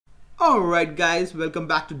Alright guys, welcome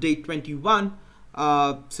back to day 21.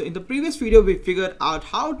 So in the previous video we figured out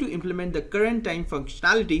how to implement the current time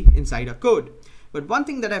functionality inside a code. But one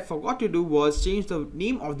thing that I forgot to do was change the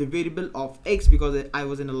name of the variable of x because I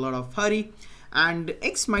was in a lot of hurry. And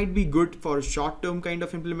x might be good for short-term kind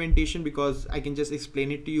of implementation because I can just explain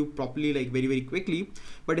it to you properly, like very quickly.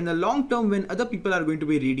 But in the long term, when other people are going to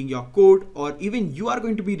be reading your code, or even you are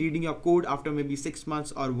going to be reading your code after maybe 6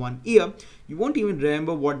 months or 1 year, you won't even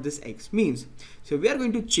remember what this x means. So we are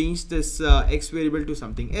going to change this x variable to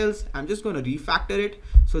something else. I'm just going to refactor it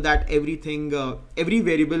so that every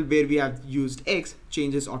variable where we have used x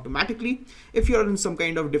changes automatically. If you're in some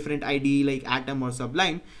kind of different IDE like Atom or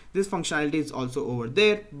Sublime, this functionality is also over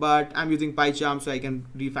there, but I'm using PyCharm, so I can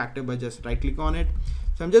refactor by just right click on it.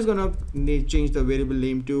 So I'm just gonna change the variable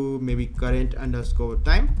name to maybe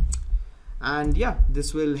current_time. And yeah,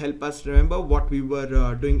 this will help us remember what we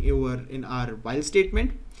were doing over in our while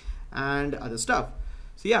statement and other stuff.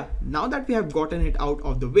 So yeah, now that we have gotten it out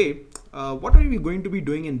of the way, what are we going to be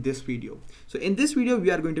doing in this video? So in this video,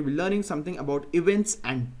 we are going to be learning something about events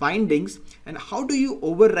and bindings and how do you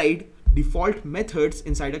override default methods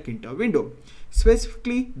inside a Tkinter window,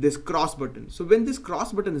 specifically this cross button. So when this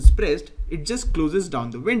cross button is pressed, it just closes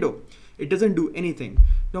down the window. It doesn't do anything.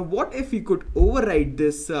 Now, what if we could override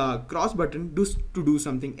this cross button to do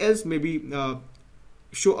something else? Maybe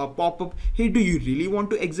show a pop-up, hey, do you really want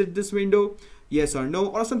to exit this window? Yes or no,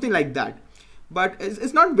 or something like that. But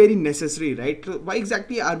it's not very necessary, right? Why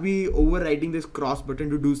exactly are we overriding this cross button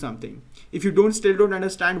to do something? If you still don't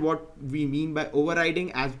understand what we mean by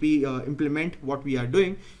overriding as we implement what we are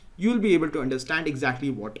doing, you'll be able to understand exactly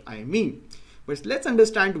what I mean. But let's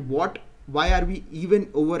understand why are we even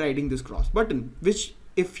overriding this cross button, which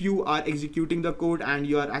if you are executing the code and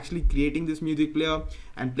you are actually creating this music player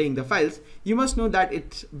and playing the files, you must know that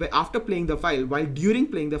it's after playing the file, while during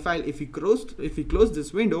playing the file, if we close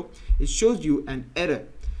this window, it shows you an error.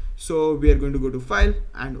 So we are going to go to file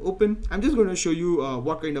and open. I'm just going to show you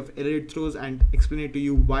what kind of error it throws and explain it to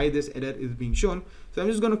you why this error is being shown. So I'm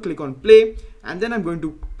just going to click on play, and then I'm going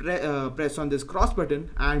to press on this cross button,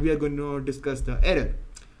 and we are going to discuss the error.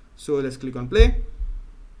 So let's click on play.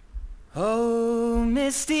 Oh,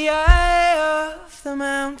 misty eye of the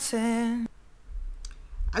mountain.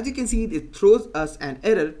 As you can see, it throws us an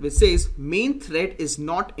error which says main thread is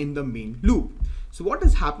not in the main loop. So what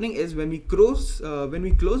is happening is when we close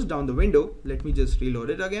down the window, let me just reload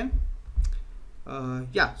it again.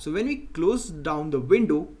 So when we close down the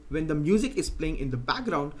window, when the music is playing in the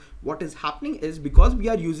background, what is happening is because we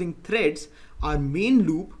are using threads, our main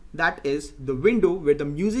loop, that is the window where the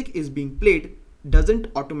music is being played, doesn't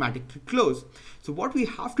automatically close. So what we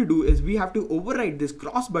have to do is we have to override this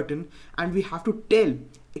cross button, and we have to tell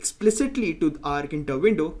explicitly to our Tkinter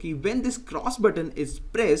window कि when this cross button is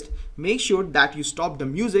pressed, make sure that you stop the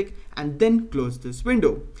music and then close this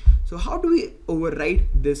window. So how do we override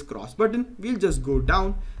this cross button? We'll just go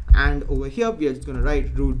down, and over here we are just going to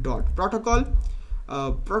write root.protocol.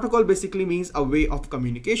 Protocol basically means a way of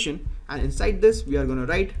communication, and inside this we are going to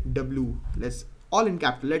write all in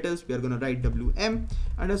capital letters, we are going to write wm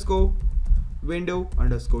underscore window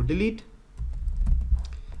underscore delete.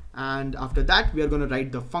 And after that, we are going to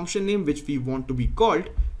write the function name which we want to be called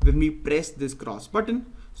when we press this cross button.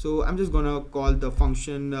 So I'm just going to call the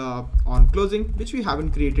function on closing, which we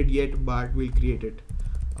haven't created yet, but we'll create it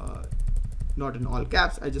not in all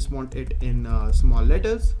caps. I just want it in small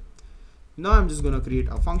letters. Now I'm just going to create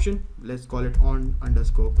a function. Let's call it on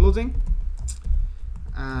underscore closing.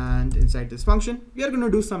 And inside this function, we are going to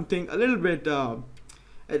do something a little bit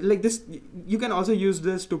like this. You can also use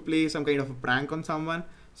this to play some kind of a prank on someone.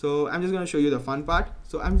 So I'm just going to show you the fun part.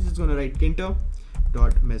 So I'm just going to write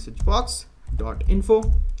Tkinter.messagebox.info,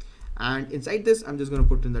 and inside this I'm just going to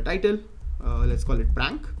put in the title. Let's call it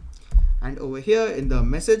prank. And over here in the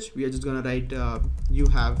message, we are just going to write you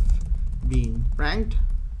have been pranked.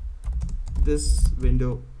 This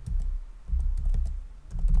window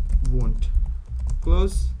won't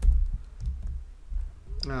close.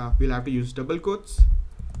 We'll have to use double quotes.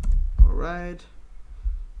 All right,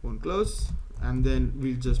 won't close, and then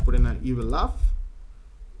we'll just put in an evil laugh.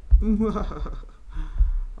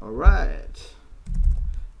 All right,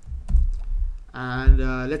 and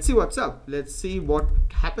let's see what's up. Let's see what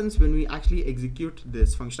happens when we actually execute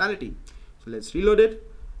this functionality. So let's reload it,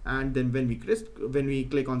 and then when we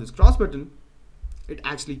click on this cross button, it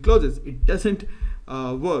actually closes. It doesn't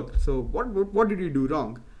work. So what did you do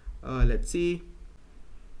wrong? Let's see.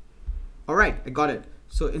 All right, I got it.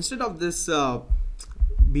 So instead of this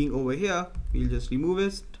being over here, we'll just remove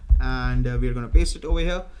it, and we're going to paste it over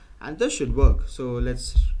here, and this should work. So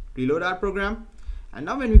let's reload our program, And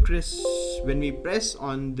now when we press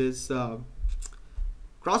on this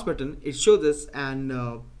cross button, it shows us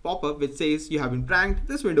an pop-up which says you have been pranked,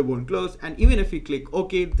 this window won't close, and even if we click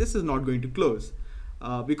OK, this is not going to close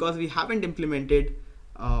because we haven't implemented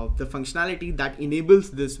the functionality that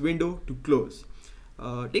enables this window to close.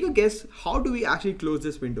 Take a guess, how do we actually close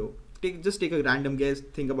this window? Just take a random guess,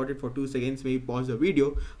 think about it for 2 seconds, maybe pause the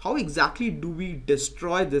video. How exactly do we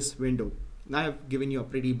destroy this window? Now I have given you a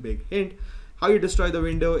pretty big hint. How you destroy the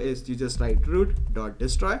window is you just write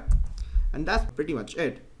root.destroy, and that's pretty much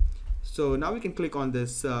it. So now we can click on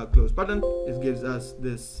this close button. It gives us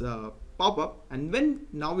this pop-up, and when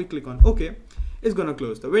now we click on OK, it's gonna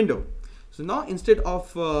close the window. So now instead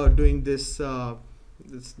of doing this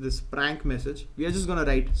this prank message, we are just gonna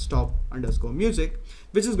write stop_music,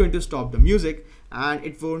 which is going to stop the music, and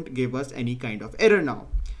it won't give us any kind of error now.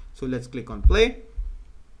 So let's click on play,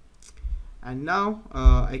 and now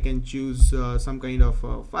I can choose some kind of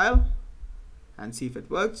file and see if it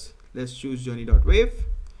works. Let's choose journey.wave.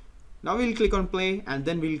 Now we'll click on play, and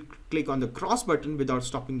then we'll click on the cross button without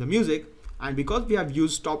stopping the music, and because we have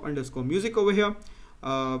used stop_music over here,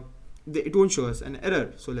 it won't show us an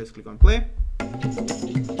error. So let's click on play,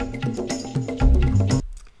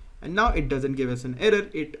 and now it doesn't give us an error,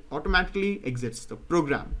 it automatically exits the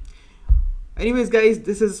program. Anyways guys,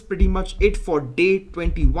 this is pretty much it for day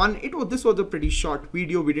 21. This was a pretty short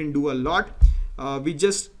video. We didn't do a lot. We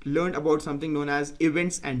just learned about something known as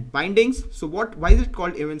events and bindings. So why is it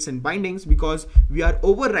called events and bindings? Because we are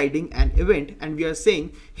overriding an event and we are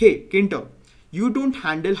saying, hey Tkinter, you don't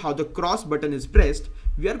handle how the cross button is pressed.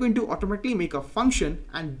 We are going to automatically make a function,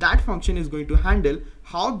 and that function is going to handle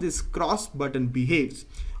how this cross button behaves.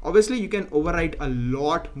 Obviously you can override a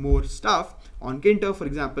lot more stuff on Tkinter. For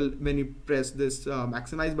example, when you press this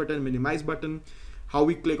maximize button, minimize button, how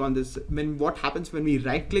we click on this, what happens when we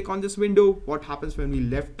right click on this window, what happens when we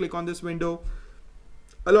left click on this window,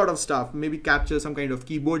 a lot of stuff, maybe capture some kind of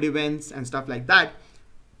keyboard events and stuff like that.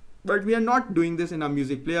 But we are not doing this in our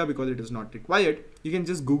music player because it is not required. You can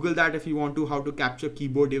just Google that if you want to, how to capture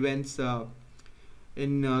keyboard events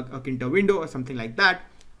in a Tkinter window or something like that.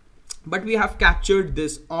 But we have captured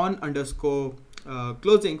this on_closing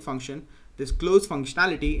function, this close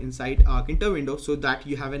functionality inside our Tkinter window, so that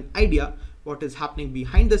you have an idea what is happening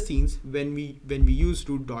behind the scenes when we use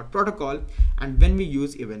root.protocol and when we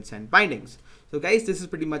use events and bindings. So guys, this is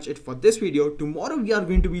pretty much it for this video. Tomorrow we are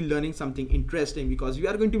going to be learning something interesting, because we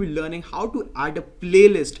are going to be learning how to add a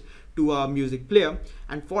playlist to our music player,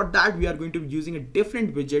 and for that we are going to be using a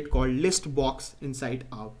different widget called list box inside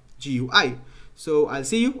our GUI. So I'll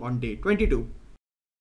see you on day 22.